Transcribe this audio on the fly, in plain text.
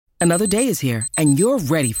Another day is here, and you're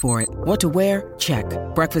ready for it. What to wear? Check.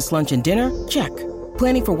 Breakfast, lunch, and dinner? Check.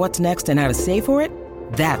 Planning for what's next and how to save for it?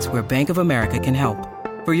 That's where Bank of America can help.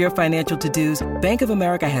 For your financial to-dos, Bank of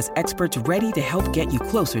America has experts ready to help get you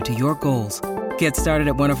closer to your goals. Get started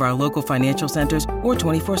at one of our local financial centers or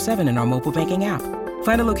 24/7 in our mobile banking app.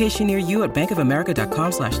 Find a location near you at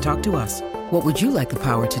bankofamerica.com/talktous. What would you like the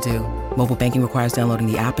power to do? Mobile banking requires downloading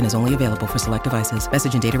the app and is only available for select devices.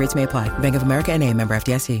 Message and data rates may apply. Bank of America N.A., member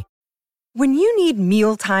FDIC. When you need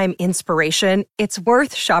mealtime inspiration, it's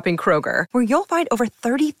worth shopping Kroger, where you'll find over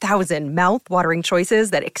 30,000 mouth-watering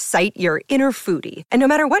choices that excite your inner foodie. And no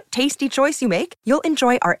matter what tasty choice you make, you'll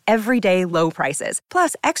enjoy our everyday low prices,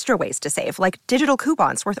 plus extra ways to save, like digital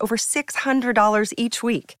coupons worth over $600 each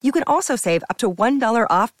week. You can also save up to $1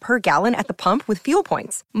 off per gallon at the pump with fuel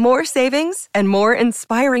points. More savings and more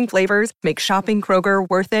inspiring flavors make shopping Kroger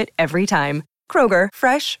worth it every time. Kroger,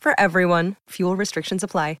 fresh for everyone. Fuel restrictions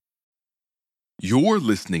apply. You're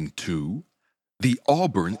listening to the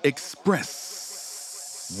Auburn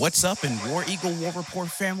Express. What's up in War Eagle War Report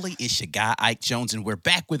family? It's your guy Ike Jones, and we're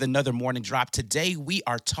back with another morning drop. Today we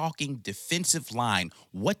are talking defensive line.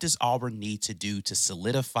 What does Auburn need to do to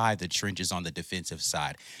solidify the trenches on the defensive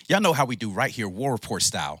side? Y'all know how we do right here, War Report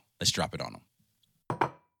style. Let's drop it on them.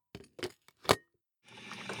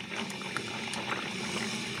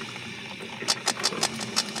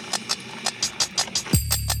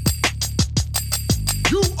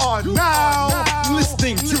 You are now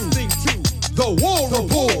listening to the War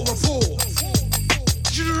Report.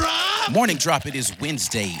 Morning drop. It is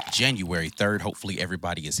Wednesday, January 3rd. Hopefully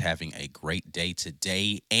everybody is having a great day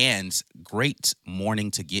today and great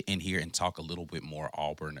morning to get in here and talk a little bit more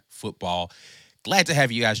Auburn football. Glad to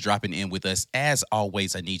have you guys dropping in with us. As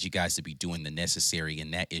always, I need you guys to be doing the necessary,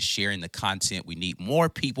 and that is sharing the content. We need more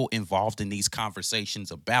people involved in these conversations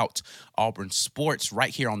about Auburn sports right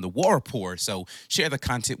here on the War Report. So share the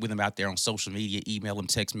content with them out there on social media, email them,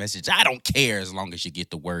 text message. I don't care as long as you get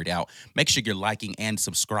the word out. Make sure you're liking and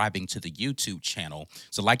subscribing to the YouTube channel.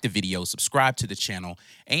 So like the video, subscribe to the channel,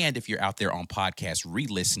 and if you're out there on podcast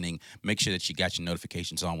re-listening, make sure that you got your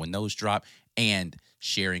notifications on when those drop and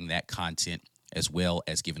sharing that content, as well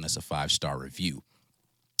as giving us a 5-star review.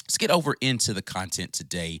 Let's get over into the content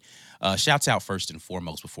today. Shouts out first and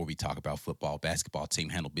foremost before we talk about football. Basketball team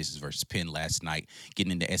handled business versus Penn last night,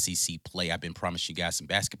 getting into SEC play. I've been promising you guys some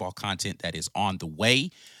basketball content that is on the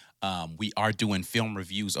way. We are doing film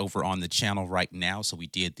reviews over on the channel right now. So we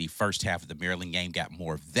did the first half of the Maryland game, got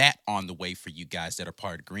more of that on the way for you guys that are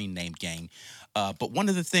part of Green Name Gang. But one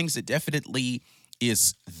of the things that definitely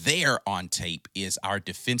is there on tape is our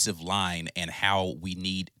defensive line and how we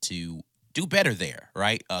need to do better there,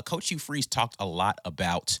 right? Coach Hugh Freeze talked a lot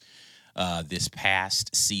about this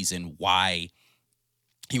past season, why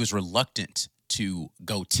he was reluctant to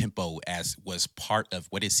go tempo, as was part of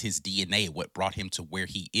what is his DNA, what brought him to where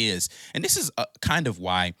he is. And this is kind of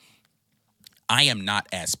why I am not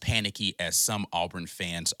as panicky as some Auburn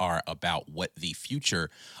fans are about what the future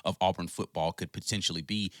of Auburn football could potentially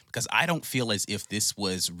be, because I don't feel as if this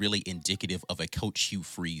was really indicative of a Coach Hugh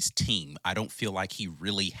Freeze team. I don't feel like he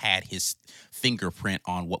really had his fingerprint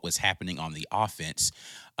on what was happening on the offense.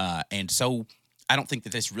 And so I don't think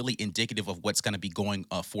that that's really indicative of what's going to be going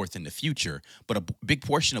forth in the future. But a big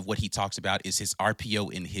portion of what he talks about is his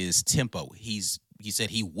RPO and his tempo. He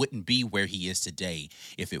said he wouldn't be where he is today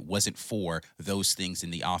if it wasn't for those things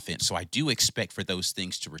in the offense. So I do expect for those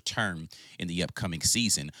things to return in the upcoming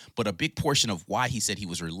season. But a big portion of why he said he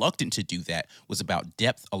was reluctant to do that was about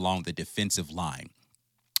depth along the defensive line.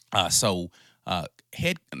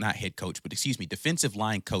 Defensive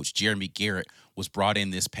line coach Jeremy Garrett was brought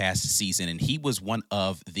in this past season, and he was one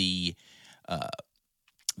of the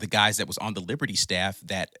guys that was on the Liberty staff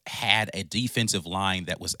that had a defensive line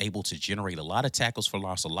that was able to generate a lot of tackles for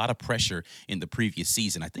loss, a lot of pressure in the previous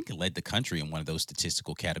season. I think it led the country in one of those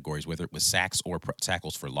statistical categories, whether it was sacks or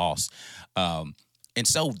tackles for loss. And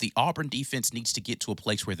so the Auburn defense needs to get to a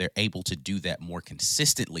place where they're able to do that more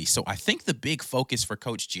consistently. So I think the big focus for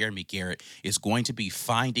Coach Jeremy Garrett is going to be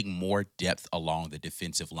finding more depth along the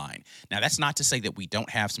defensive line. Now, that's not to say that we don't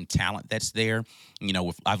have some talent that's there. You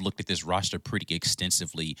know, I've looked at this roster pretty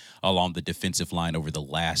extensively along the defensive line over the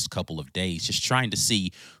last couple of days, just trying to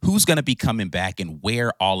see who's going to be coming back and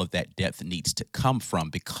where all of that depth needs to come from,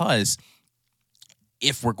 because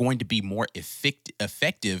if we're going to be more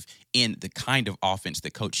effective in the kind of offense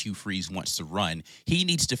that Coach Hugh Freeze wants to run, he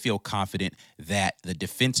needs to feel confident that the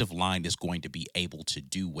defensive line is going to be able to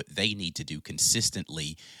do what they need to do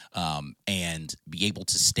consistently, and be able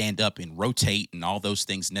to stand up and rotate and all those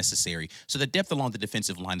things necessary. So the depth along the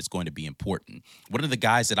defensive line is going to be important. One of the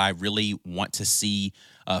guys that I really want to see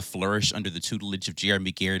flourish under the tutelage of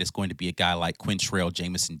Jeremy Garrett is going to be a guy like Quintrell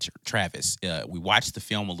Jamison Travis. We watched the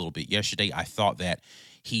film a little bit yesterday. I thought that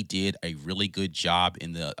he did a really good job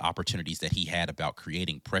in the opportunities that he had about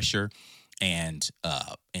creating pressure and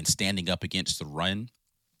standing up against the run.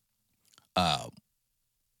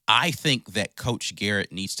 I think that Coach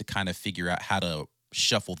Garrett needs to kind of figure out how to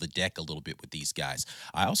shuffle the deck a little bit with these guys.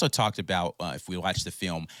 I also talked about, if we watch the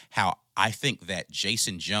film, how I think that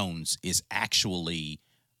Jason Jones is actually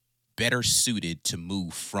better suited to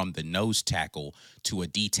move from the nose tackle to a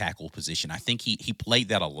D tackle position. I think he played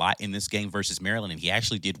that a lot in this game versus Maryland, and he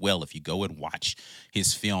actually did well. If you go and watch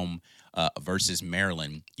his film versus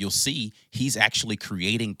Maryland, you'll see he's actually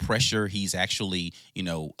creating pressure. He's actually,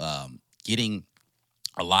 getting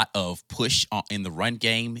a lot of push in the run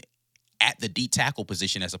game at the D tackle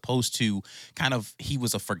position, as opposed to he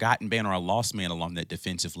was a forgotten man or a lost man along that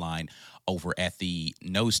defensive line over at the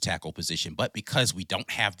nose tackle position. But because we don't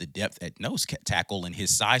have the depth at nose tackle and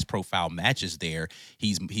his size profile matches there,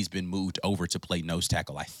 he's been moved over to play nose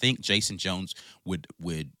tackle. I think Jason Jones would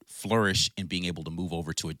flourish in being able to move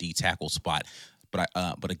over to a D tackle spot.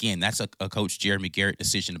 But again, that's a Coach Jeremy Garrett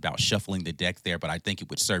decision about shuffling the deck there. But I think it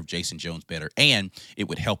would serve Jason Jones better, and it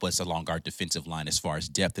would help us along our defensive line as far as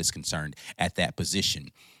depth is concerned at that position.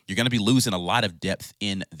 You're going to be losing a lot of depth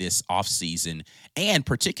in this offseason, and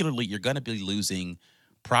particularly you're going to be losing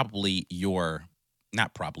your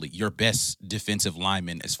best defensive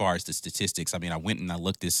lineman as far as the statistics. I mean, I went and I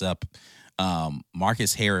looked this up.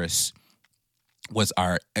 Marcus Harris was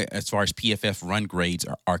as far as PFF run grades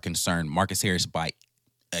are concerned, Marcus Harris by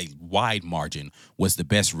a wide margin was the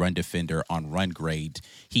best run defender on run grade.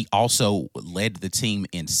 He also led the team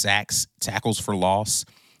in sacks, tackles for loss.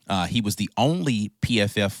 He was the only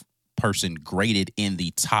PFF person graded in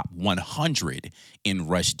the top 100 in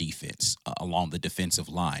rush defense along the defensive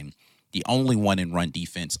line. The only one in run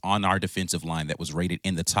defense on our defensive line that was rated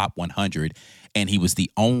in the top 100, and he was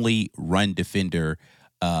the only run defender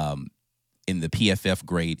in the PFF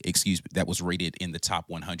grade, that was rated in the top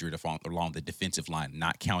 100 along the defensive line,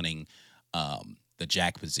 not counting the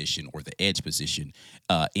jack position or the edge position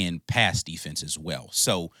in pass defense as well.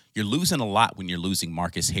 So you're losing a lot when you're losing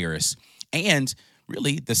Marcus Harris. And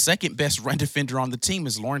really, the second best run defender on the team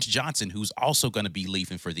is Lawrence Johnson, who's also going to be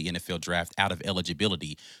leaving for the NFL draft out of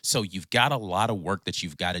eligibility. So you've got a lot of work that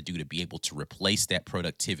you've got to do to be able to replace that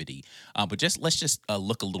productivity. But let's just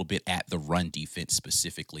look a little bit at the run defense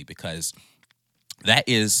specifically, because that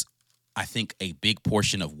is, I think, a big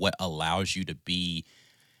portion of what allows you to be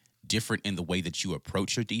different in the way that you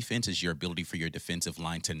approach your defense, is your ability for your defensive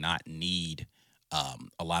line to not need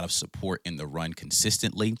a lot of support in the run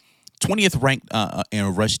consistently. 20th ranked in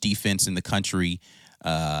a rush defense in the country,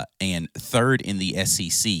 and third in the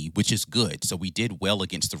SEC, which is good. So we did well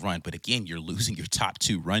against the run, but again, you're losing your top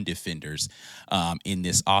two run defenders in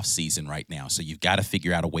this offseason right now. So you've got to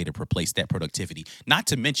figure out a way to replace that productivity. Not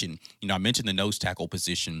to mention, I mentioned the nose tackle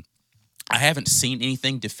position. I haven't seen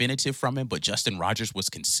anything definitive from him, but Justin Rogers was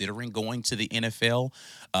considering going to the NFL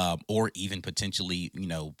or even potentially,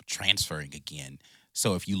 transferring again.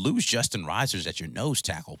 So if you lose Justin Rogers at your nose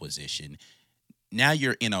tackle position, now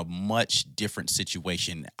you're in a much different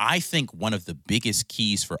situation. I think one of the biggest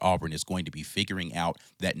keys for Auburn is going to be figuring out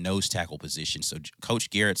that nose tackle position. So Coach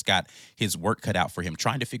Garrett's got his work cut out for him,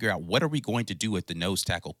 trying to figure out what are we going to do at the nose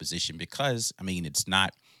tackle position, because,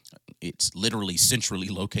 it's literally centrally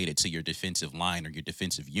located to your defensive line or your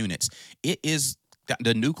defensive units. It is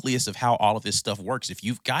the nucleus of how all of this stuff works. If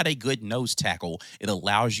you've got a good nose tackle, it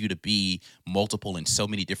allows you to be multiple in so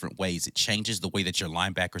many different ways. It changes the way that your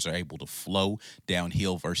linebackers are able to flow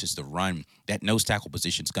downhill versus the run. That nose tackle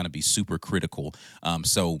position is going to be super critical.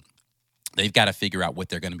 So they've got to figure out what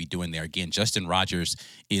they're going to be doing there. Again, Justin Rogers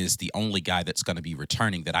is the only guy that's going to be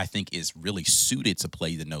returning that I think is really suited to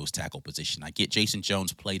play the nose tackle position. I get Jason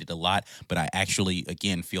Jones played it a lot, but I actually,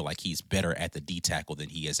 again, feel like he's better at the D tackle than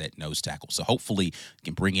he is at nose tackle. So hopefully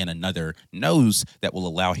can bring in another nose that will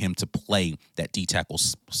allow him to play that D tackle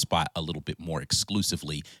spot a little bit more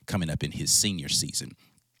exclusively coming up in his senior season.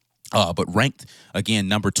 But ranked, again,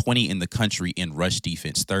 number 20 in the country in rush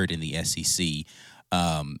defense, third in the SEC.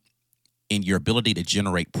 In your ability to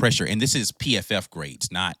generate pressure, and this is PFF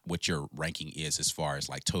grades, not what your ranking is as far as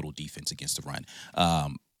like total defense against the run.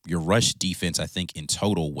 Your rush defense, I think, in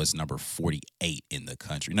total was number 48 in the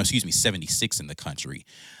country. No, excuse me, 76 in the country,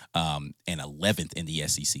 and 11th in the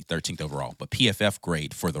SEC, 13th overall. But PFF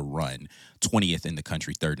grade for the run, 20th in the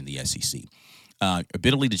country, 3rd in the SEC.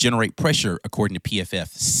 Ability to generate pressure, according to PFF,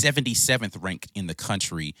 77th ranked in the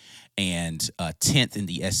country and 10th in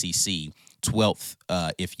the SEC, 12th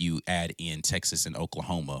if you add in Texas and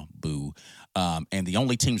Oklahoma, boo. And the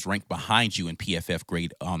only teams ranked behind you in PFF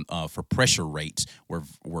grade for pressure rates were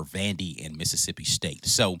Vandy and Mississippi State.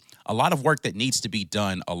 So a lot of work that needs to be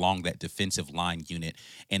done along that defensive line unit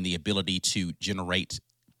and the ability to generate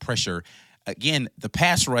pressure. Again, the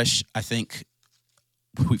pass rush, I think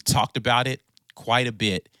we've talked about it quite a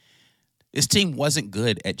bit. This team wasn't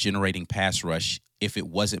good at generating pass rush if it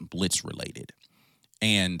wasn't blitz related.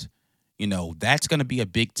 And that's going to be a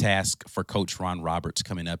big task for Coach Ron Roberts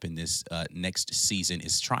coming up in this next season,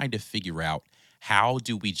 is trying to figure out how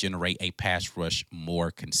do we generate a pass rush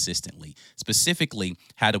more consistently. Specifically,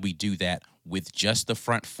 how do we do that with just the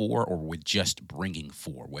front four or with just bringing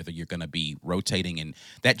four, whether you're going to be rotating. And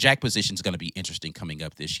that jack position is going to be interesting coming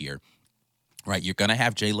up this year. Right, you're going to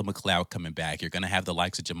have Jalen McLeod coming back. You're going to have the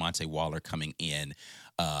likes of Jamonte Waller coming in.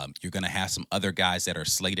 You're going to have some other guys that are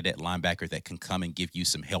slated at linebacker that can come and give you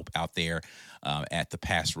some help out there at the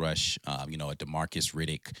pass rush, a DeMarcus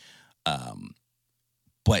Riddick.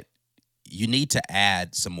 But you need to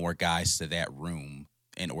add some more guys to that room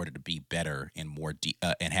in order to be better and more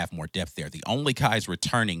and have more depth there. The only guys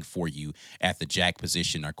returning for you at the jack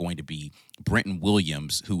position are going to be Brenton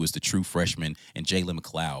Williams, who was the true freshman, and Jalen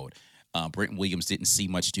McLeod. Brenton Williams didn't see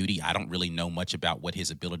much duty. I don't really know much about what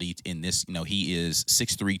his ability in this. He is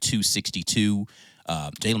 6'3", 262.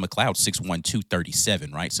 Jalen McLeod, 6'1",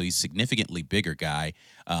 237, right? So he's a significantly bigger guy.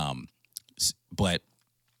 But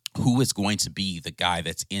who is going to be the guy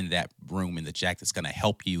that's in that room in the jack that's going to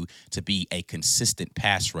help you to be a consistent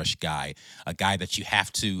pass rush guy, a guy that you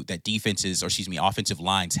have to, that offensive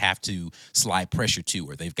lines have to slide pressure to,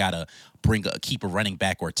 or they've got to keep a running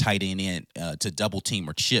back or tight end in to double team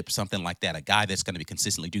or chip, something like that, a guy that's going to be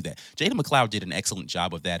consistently do that. Jalen McLeod did an excellent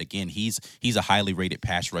job of that. Again, he's a highly rated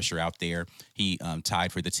pass rusher out there. He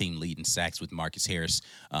tied for the team lead in sacks with Marcus Harris,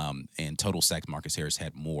 and total sacks. Marcus Harris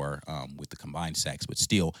had more with the combined sacks, but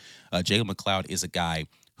still, Jalen McLeod is a guy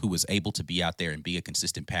who was able to be out there and be a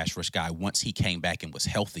consistent pass rush guy once he came back and was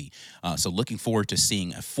healthy. So looking forward to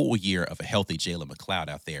seeing a full year of a healthy Jalen McLeod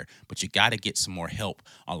out there. But you got to get some more help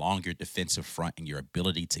along your defensive front and your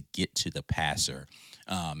ability to get to the passer.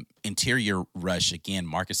 Interior rush, again,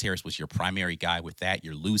 Marcus Harris was your primary guy with that.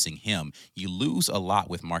 You're losing him. You lose a lot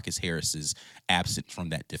with Marcus Harris's absence from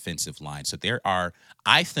that defensive line. So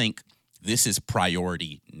I think this is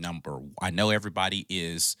priority number. I know everybody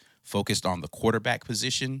is focused on the quarterback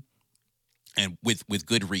position, and with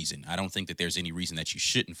good reason. I don't think that there's any reason that you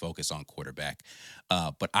shouldn't focus on quarterback.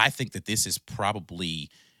 But I think that this is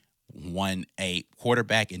probably 1A.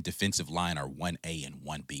 Quarterback and defensive line are 1A and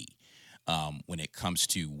 1B when it comes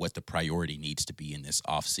to what the priority needs to be in this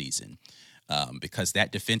offseason. Because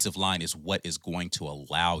that defensive line is what is going to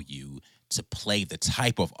allow you to play the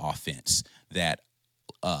type of offense that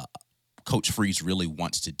Coach Freeze really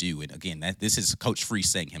wants to do. And again, this is Coach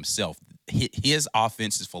Freeze saying himself. His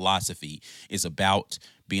offensive philosophy is about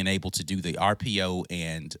being able to do the RPO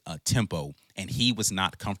and tempo, and he was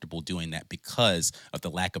not comfortable doing that because of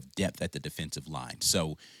the lack of depth at the defensive line.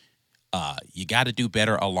 So you got to do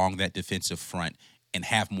better along that defensive front and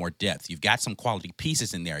have more depth. You've got some quality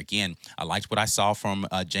pieces in there. Again, I liked what I saw from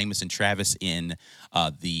Jamison Travis in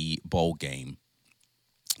the bowl game.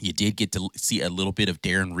 You did get to see a little bit of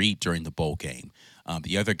Darren Reed during the bowl game.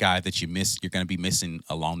 The other guy that you're going to be missing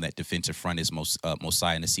along that defensive front is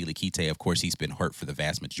Mosiah Nasili Kite. Of course, he's been hurt for the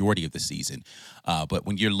vast majority of the season. But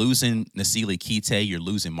when you're losing Nasili Kite, you're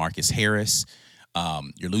losing Marcus Harris,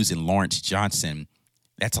 you're losing Lawrence Johnson.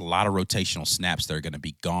 That's a lot of rotational snaps that are going to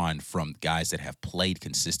be gone from guys that have played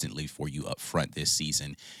consistently for you up front this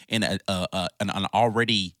season. And an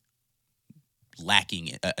already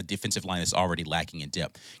lacking, a defensive line that's already lacking in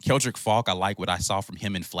depth. Keldrick Falk, I like what I saw from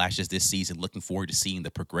him in flashes this season. Looking forward to seeing the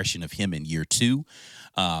progression of him in year two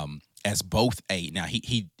as both now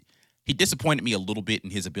he disappointed me a little bit in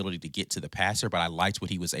his ability to get to the passer, but I liked what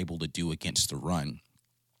he was able to do against the run.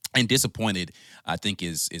 And disappointed, I think,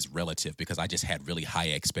 is relative because I just had really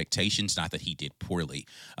high expectations. Not that he did poorly,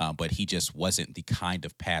 but he just wasn't the kind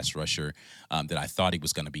of pass rusher that I thought he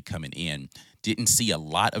was going to be coming in. Didn't see a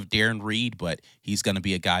lot of Darren Reed, but he's going to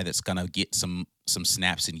be a guy that's going to get some some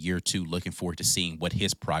snaps in year 2. Looking forward to seeing what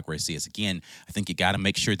his progress is. Again, I think you got to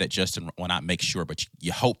make sure that not make sure, but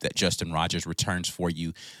you hope that Justin Rogers returns for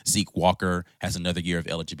you. Zeke Walker has another year of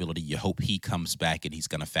eligibility. You hope he comes back and he's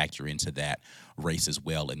going to factor into that race as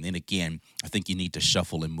well. And then again, I think you need to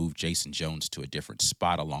shuffle and move Jason Jones to a different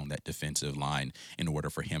spot along that defensive line in order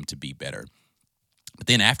for him to be better. But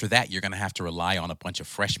then after that, you're going to have to rely on a bunch of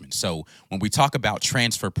freshmen. So when we talk about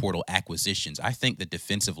transfer portal acquisitions, I think the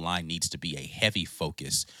defensive line needs to be a heavy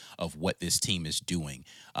focus of what this team is doing.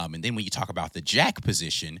 And then when you talk about the jack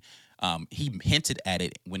position, he hinted at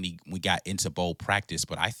it when we got into bowl practice,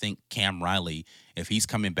 but I think Cam Riley, if he's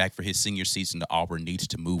coming back for his senior season to Auburn, needs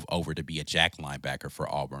to move over to be a jack linebacker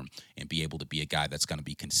for Auburn and be able to be a guy that's going to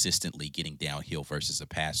be consistently getting downhill versus a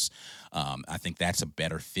pass. I think that's a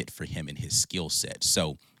better fit for him in his skill set.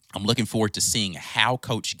 So I'm looking forward to seeing how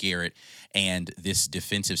Coach Garrett and this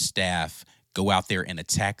defensive staff go out there and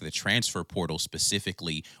attack the transfer portal,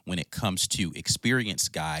 specifically when it comes to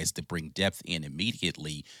experienced guys to bring depth in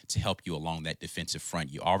immediately to help you along that defensive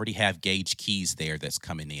front. You already have Gage Keys there that's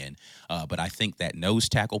coming in, but I think that nose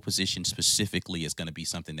tackle position specifically is going to be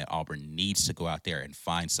something that Auburn needs to go out there and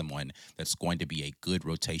find someone that's going to be a good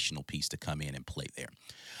rotational piece to come in and play there.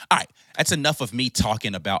 All right, that's enough of me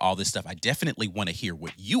talking about all this stuff. I definitely want to hear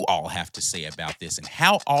what you all have to say about this and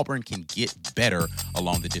how Auburn can get better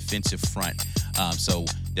along the defensive front. So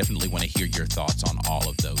definitely want to hear your thoughts on all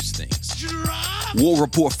of those things. War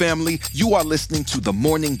Report family, you are listening to The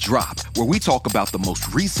Morning Drop, where we talk about the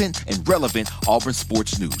most recent and relevant Auburn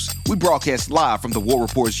sports news. We broadcast live from the War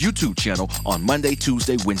Report's YouTube channel on Monday,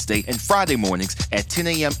 Tuesday, Wednesday, and Friday mornings at 10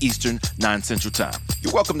 a.m. Eastern, 9 Central Time.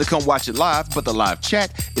 You're welcome to come watch it live, but the live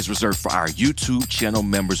chat is reserved for our YouTube channel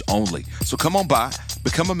members only. So come on by,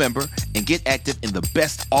 become a member, and get active in the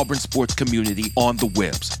best Auburn sports community on the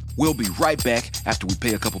webs. We'll be right back after we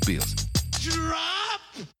pay a couple bills.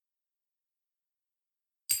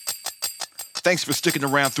 Thanks for sticking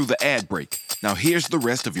around through the ad break. Now here's the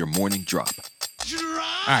rest of your morning drop.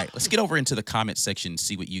 All right, let's get over into the comment section and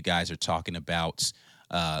see what you guys are talking about.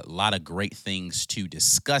 A lot of great things to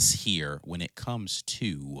discuss here when it comes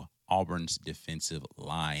to Auburn's defensive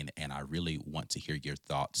line, and I really want to hear your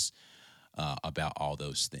thoughts about all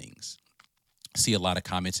those things. See a lot of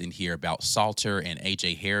comments in here about Salter and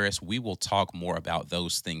A.J. Harris. We will talk more about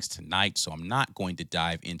those things tonight, so I'm not going to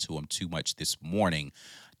dive into them too much this morning.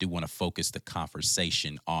 I do want to focus the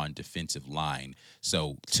conversation on defensive line.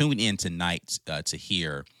 So tune in tonight to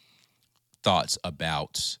hear thoughts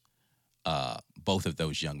about both of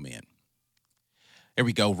those young men. There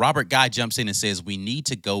we go. Robert Guy jumps in and says, we need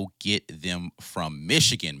to go get them from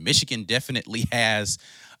Michigan. Michigan definitely has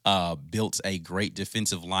built a great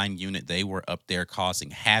defensive line unit. They were up there causing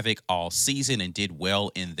havoc all season and did well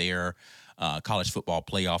in their college football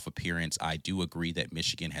playoff appearance. I do agree that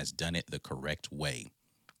Michigan has done it the correct way.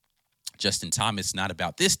 Justin Thomas, not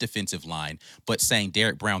about this defensive line, but saying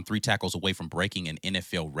Derek Brown 3 tackles away from breaking an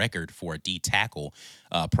NFL record for a D tackle.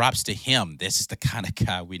 Props to him. This is the kind of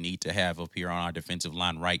guy we need to have up here on our defensive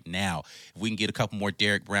line right now. If we can get a couple more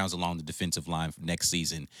Derek Browns along the defensive line for next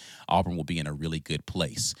season, Auburn will be in a really good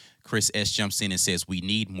place. Chris S. jumps in and says, we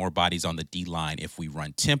need more bodies on the D-line if we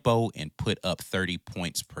run tempo and put up 30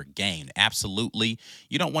 points per game. Absolutely.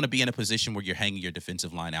 You don't want to be in a position where you're hanging your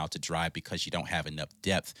defensive line out to dry because you don't have enough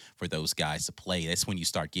depth for those guys to play. That's when you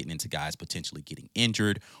start getting into guys potentially getting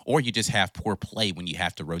injured, or you just have poor play when you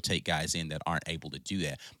have to rotate guys in that aren't able to do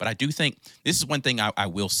that. But I do think this is one thing I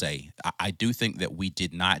will say. I do think that we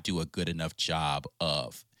did not do a good enough job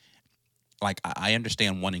of, like, I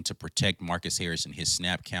understand wanting to protect Marcus Harris and his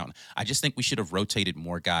snap count. I just think we should have rotated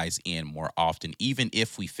more guys in more often, even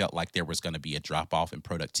if we felt like there was going to be a drop-off in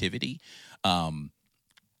productivity,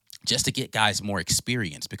 just to get guys more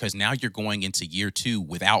experience. Because now you're going into year 2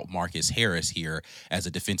 without Marcus Harris here as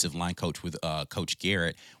a defensive line coach with Coach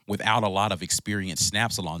Garrett, without a lot of experienced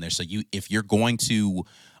snaps along there. So if you're going to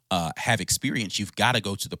have experience, you've got to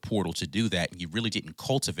go to the portal to do that. And you really didn't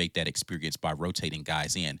cultivate that experience by rotating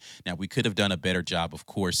guys in. Now, we could have done a better job, of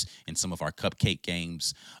course, in some of our cupcake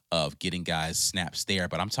games of getting guys snaps there.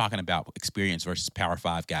 But I'm talking about experience versus Power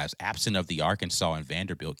 5 guys. Absent of the Arkansas and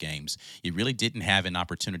Vanderbilt games, you really didn't have an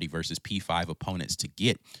opportunity versus P5 opponents to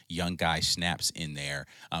get young guys snaps in there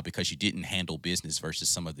because you didn't handle business versus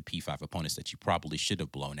some of the P5 opponents that you probably should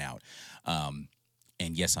have blown out.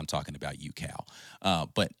 And yes, I'm talking about UCal.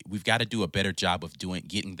 But we've got to do a better job of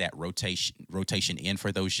getting that rotation in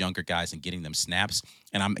for those younger guys and getting them snaps.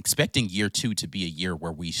 And I'm expecting year 2 to be a year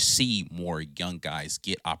where we see more young guys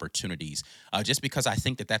get opportunities, just because I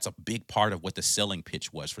think that that's a big part of what the selling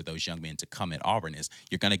pitch was for those young men to come at Auburn is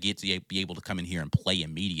you're going to get to be able to come in here and play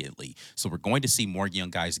immediately. So we're going to see more young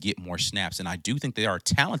guys get more snaps. And I do think there are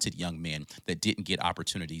talented young men that didn't get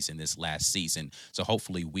opportunities in this last season. So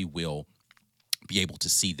hopefully we will be able to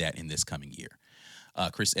see that in this coming year.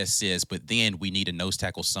 Chris S. says, but then we need a nose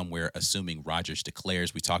tackle somewhere, assuming Rogers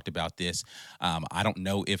declares. We talked about this. I don't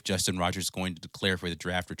know if Justin Rogers is going to declare for the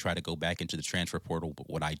draft or try to go back into the transfer portal, but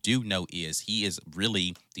what I do know is he is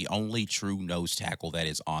really the only true nose tackle that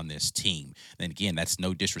is on this team. And again, that's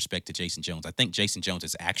no disrespect to Jason Jones. I think Jason Jones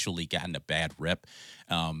has actually gotten a bad rep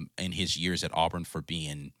in his years at Auburn for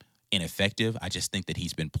being ineffective. I just think that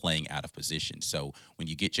he's been playing out of position. So when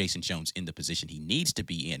you get Jason Jones in the position he needs to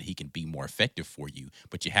be in, he can be more effective for you.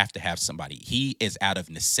 But you have to have somebody. He is out of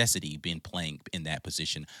necessity been playing in that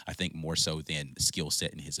position, I think more so than the skill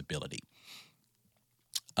set and his ability.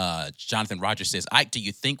 Jonathan Rogers says, Ike, do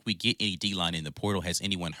you think we get any D-line in the portal? Has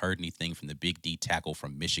anyone heard anything from the big D tackle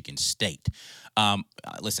from Michigan State?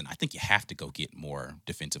 Listen, I think you have to go get more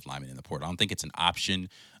defensive linemen in the portal. I don't think it's an option.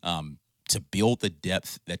 To build the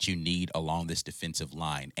depth that you need along this defensive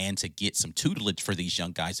line and to get some tutelage for these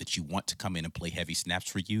young guys that you want to come in and play heavy snaps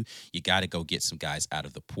for you, you got to go get some guys out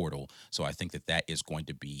of the portal. So I think that is going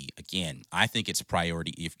to be, again, I think it's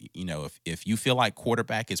priority. If you feel like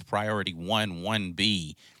quarterback is priority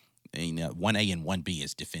 1B, 1A and 1B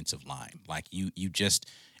is defensive line. Like you just,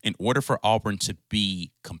 in order for Auburn to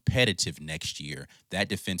be competitive next year, that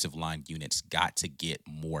defensive line unit's got to get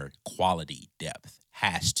more quality depth.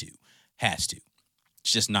 Has to.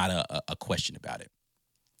 It's just not a question about it.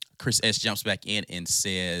 Chris S. jumps back in and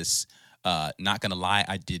says, not going to lie,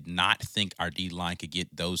 I did not think our D-line could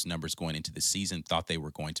get those numbers going into the season. Thought they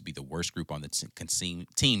were going to be the worst group on the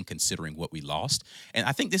team considering what we lost. And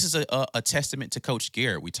I think this is a testament to Coach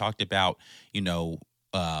Garrett. We talked about,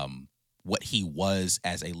 what he was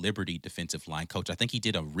as a Liberty defensive line coach. I think he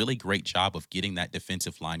did a really great job of getting that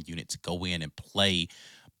defensive line unit to go in and play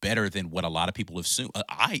better than what a lot of people assume.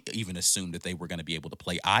 I even assumed that they were going to be able to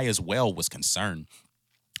play. I as well was concerned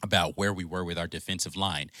about where we were with our defensive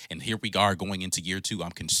line. And here we are going into year 2. I'm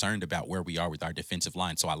concerned about where we are with our defensive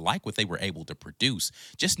line. So I like what they were able to produce.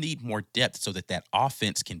 Just need more depth so that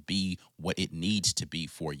offense can be what it needs to be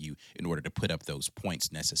for you in order to put up those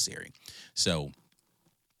points necessary. So,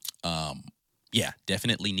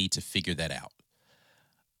 definitely need to figure that out.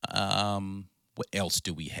 What else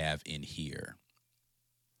do we have in here?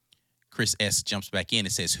 Chris S. jumps back in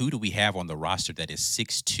and says, who do we have on the roster that is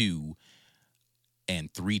 6'2"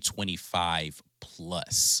 and 325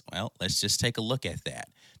 plus? Well, let's just take a look at that.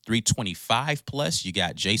 325 plus, you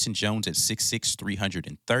got Jason Jones at 6'6",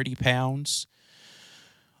 330 pounds.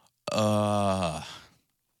 I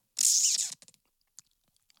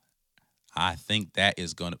think that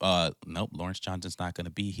is going to, nope, Lawrence Johnson's not going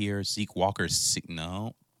to be here. Zeke Walker's,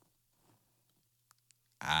 no.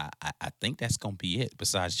 I think that's going to be it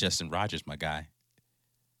besides Justin Rogers, my guy.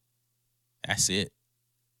 That's it.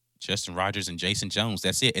 Justin Rogers and Jason Jones,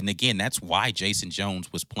 that's it. And again, that's why Jason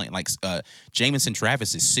Jones was playing. Like Jamison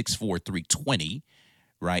Travis is 6'4", 320,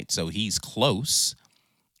 right? So he's close,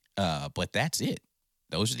 but that's it.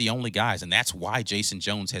 Those are the only guys, and that's why Jason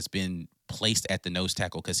Jones has been placed at the nose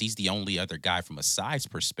tackle, because he's the only other guy from a size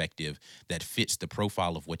perspective that fits the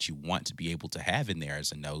profile of what you want to be able to have in there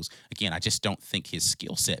as a nose. Again, I just don't think his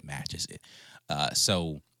skill set matches it.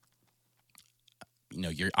 So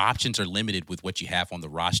your options are limited with what you have on the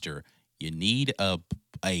roster. You need a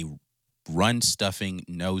run-stuffing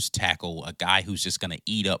nose tackle, a guy who's just going to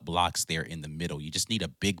eat up blocks there in the middle. You just need a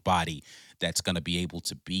big body that's going to be able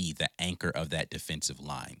to be the anchor of that defensive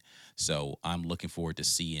line. So I'm looking forward to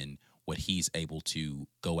seeing what he's able to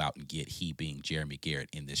go out and get, he being Jeremy Garrett,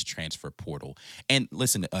 in this transfer portal. And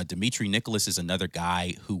listen, Dimitri Nicholas is another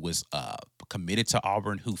guy who was committed to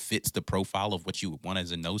Auburn, who fits the profile of what you would want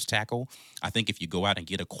as a nose tackle. I think if you go out and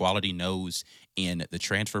get a quality nose in the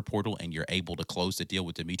transfer portal and you're able to close the deal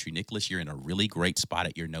with Dimitri Nicholas, you're in a really great spot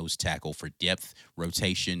at your nose tackle for depth,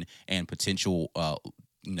 rotation, and potential,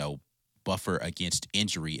 buffer against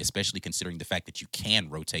injury, especially considering the fact that you can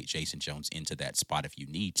rotate Jason Jones into that spot if you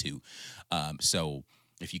need to. So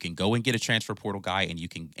if you can go and get a transfer portal guy and you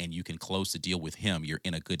can close the deal with him, you're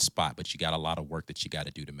in a good spot, but you got a lot of work that you got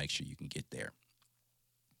to do to make sure you can get there.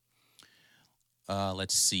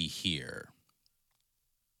 Let's see here.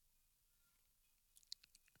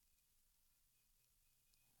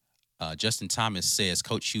 Justin Thomas says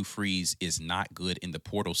Coach Hugh Freeze is not good in the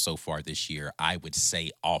portal so far this year. I would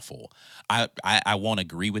say awful. I won't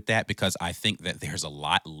agree with that because I think that there's a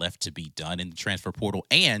lot left to be done in the transfer portal.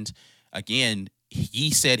 And again,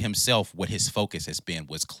 he said himself what his focus has been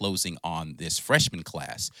was closing on this freshman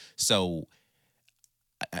class. So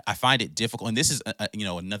I find it difficult. And this is,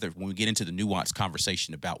 another, when we get into the nuanced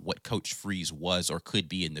conversation about what Coach Freeze was or could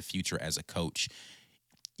be in the future as a coach,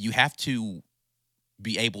 you have to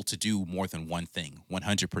be able to do more than one thing,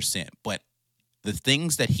 100%. But the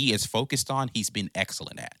things that he is focused on, he's been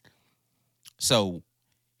excellent at. So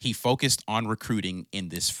he focused on recruiting in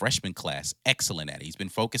this freshman class, excellent at it. He's been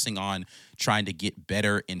focusing on trying to get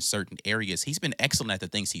better in certain areas. He's been excellent at the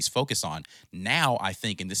things he's focused on. Now, I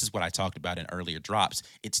think, and this is what I talked about in earlier drops,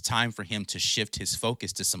 it's time for him to shift his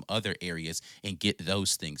focus to some other areas and get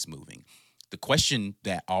those things moving. The question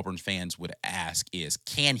that Auburn fans would ask is,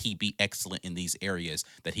 can he be excellent in these areas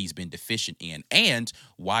that he's been deficient in? And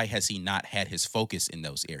why has he not had his focus in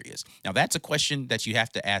those areas? Now, that's a question that you have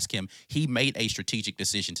to ask him. He made a strategic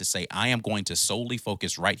decision to say, I am going to solely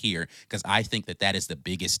focus right here because I think that that is the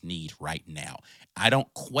biggest need right now. I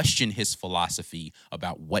don't question his philosophy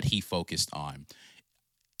about what he focused on.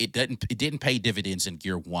 It didn't pay dividends in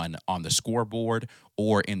year one on the scoreboard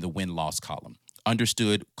or in the win-loss column.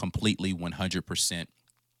 Understood completely, 100%.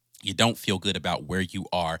 You don't feel good about where you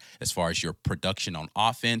are as far as your production on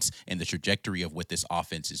offense and the trajectory of what this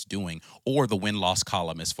offense is doing, or the win-loss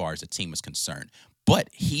column as far as the team is concerned. But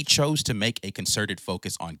he chose to make a concerted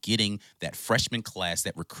focus on getting that freshman class,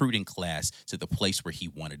 that recruiting class, to the place where he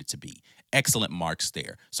wanted it to be. Excellent marks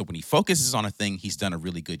there. So when he focuses on a thing, he's done a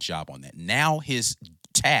really good job on that. Now his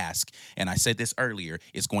task, and I said this earlier,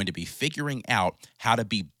 is going to be figuring out how to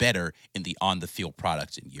be better in the on-the-field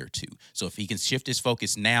product in year two. So if he can shift his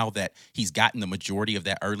focus now that he's gotten the majority of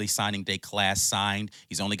that early signing day class signed,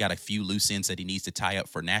 he's only got a few loose ends that he needs to tie up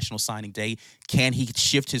for National Signing Day, can he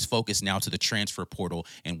shift his focus now to the transfer portal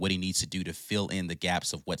and what he needs to do to fill in the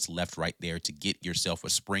gaps of what's left right there to get yourself a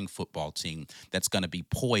spring football team that's going to be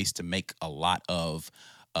poised to make a lot of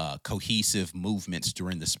cohesive movements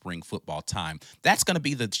during the spring football time. That's going to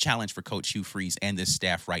be the challenge for Coach Hugh Freeze and this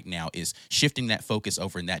staff right now, is shifting that focus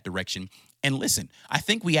over in that direction. And listen, I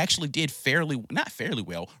think we actually did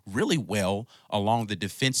really well along the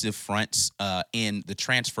defensive fronts in the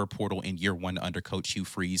transfer portal in year one under Coach Hugh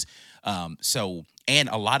Freeze. And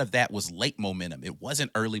a lot of that was late momentum. It wasn't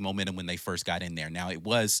early momentum when they first got in there. Now, it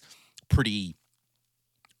was pretty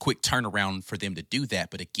quick turnaround for them to do that.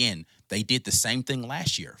 But again, they did the same thing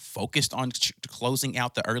last year, focused on closing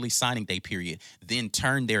out the early signing day period, then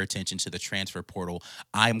turned their attention to the transfer portal.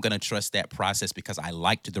 I'm going to trust that process because I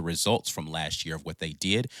liked the results from last year of what they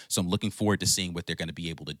did. So I'm looking forward to seeing what they're going to be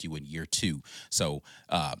able to do in year two. So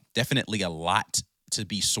definitely a lot to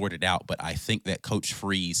be sorted out, but I think that Coach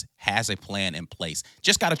Freeze has a plan in place.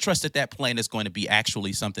 Just got to trust that that plan is going to be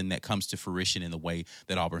actually something that comes to fruition in the way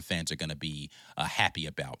that Auburn fans are going to be happy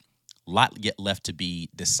about. A lot yet left to be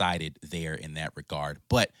decided there in that regard.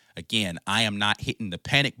 But again, I am not hitting the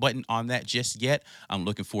panic button on that just yet. I'm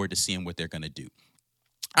looking forward to seeing what they're going to do.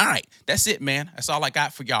 All right, that's it, man. That's all I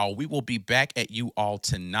got for y'all. We will be back at you all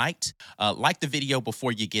tonight. Like the video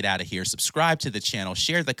before you get out of here. Subscribe to the channel.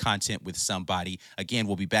 Share the content with somebody. Again,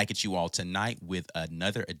 we'll be back at you all tonight with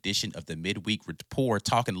another edition of the Midweek Report,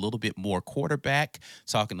 talking a little bit more quarterback,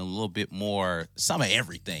 talking a little bit more some of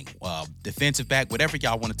everything, defensive back, whatever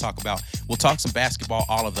y'all want to talk about. We'll talk some basketball,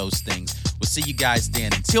 all of those things. We'll see you guys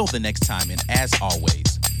then. Until the next time, and as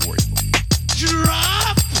always,